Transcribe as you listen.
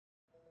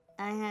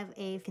I have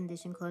a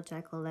condition called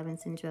Jarcho Levin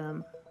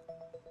Syndrome.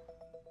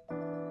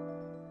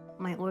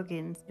 My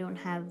organs don't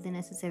have the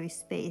necessary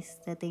space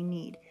that they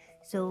need,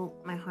 so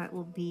my heart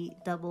will beat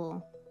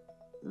double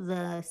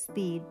the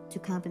speed to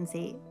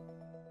compensate.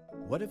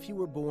 What if you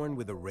were born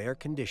with a rare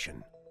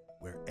condition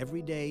where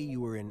every day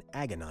you were in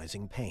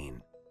agonizing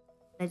pain?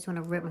 I just want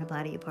to rip my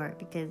body apart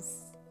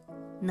because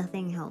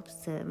nothing helps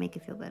to make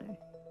it feel better.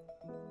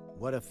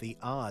 What if the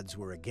odds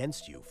were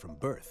against you from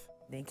birth?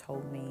 They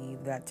told me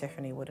that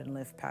Tiffany wouldn't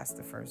live past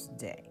the first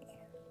day.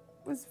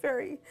 It was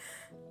very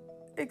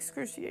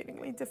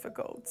excruciatingly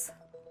difficult.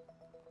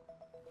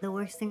 The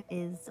worst thing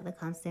is the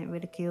constant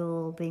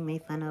ridicule, being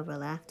made fun of or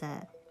laughed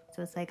at.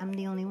 So it's like I'm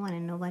the only one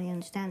and nobody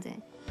understands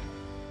it.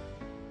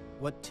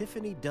 What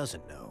Tiffany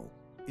doesn't know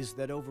is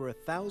that over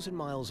 1,000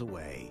 miles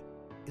away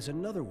is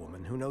another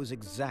woman who knows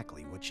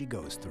exactly what she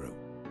goes through.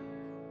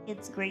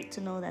 It's great to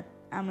know that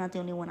I'm not the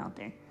only one out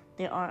there.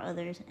 There are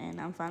others, and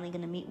I'm finally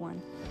going to meet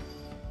one.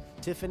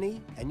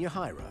 Tiffany and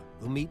Yahira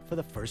will meet for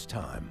the first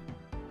time.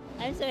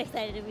 I'm so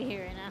excited to be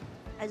here right now.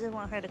 I just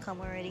want her to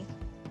come already.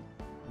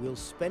 Will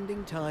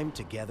spending time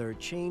together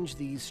change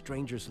these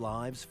strangers'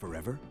 lives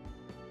forever?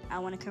 I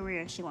want a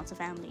career. She wants a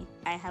family.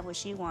 I have what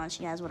she wants.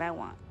 She has what I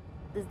want.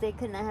 This day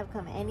could not have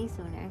come any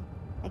sooner.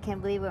 I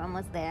can't believe we're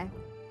almost there.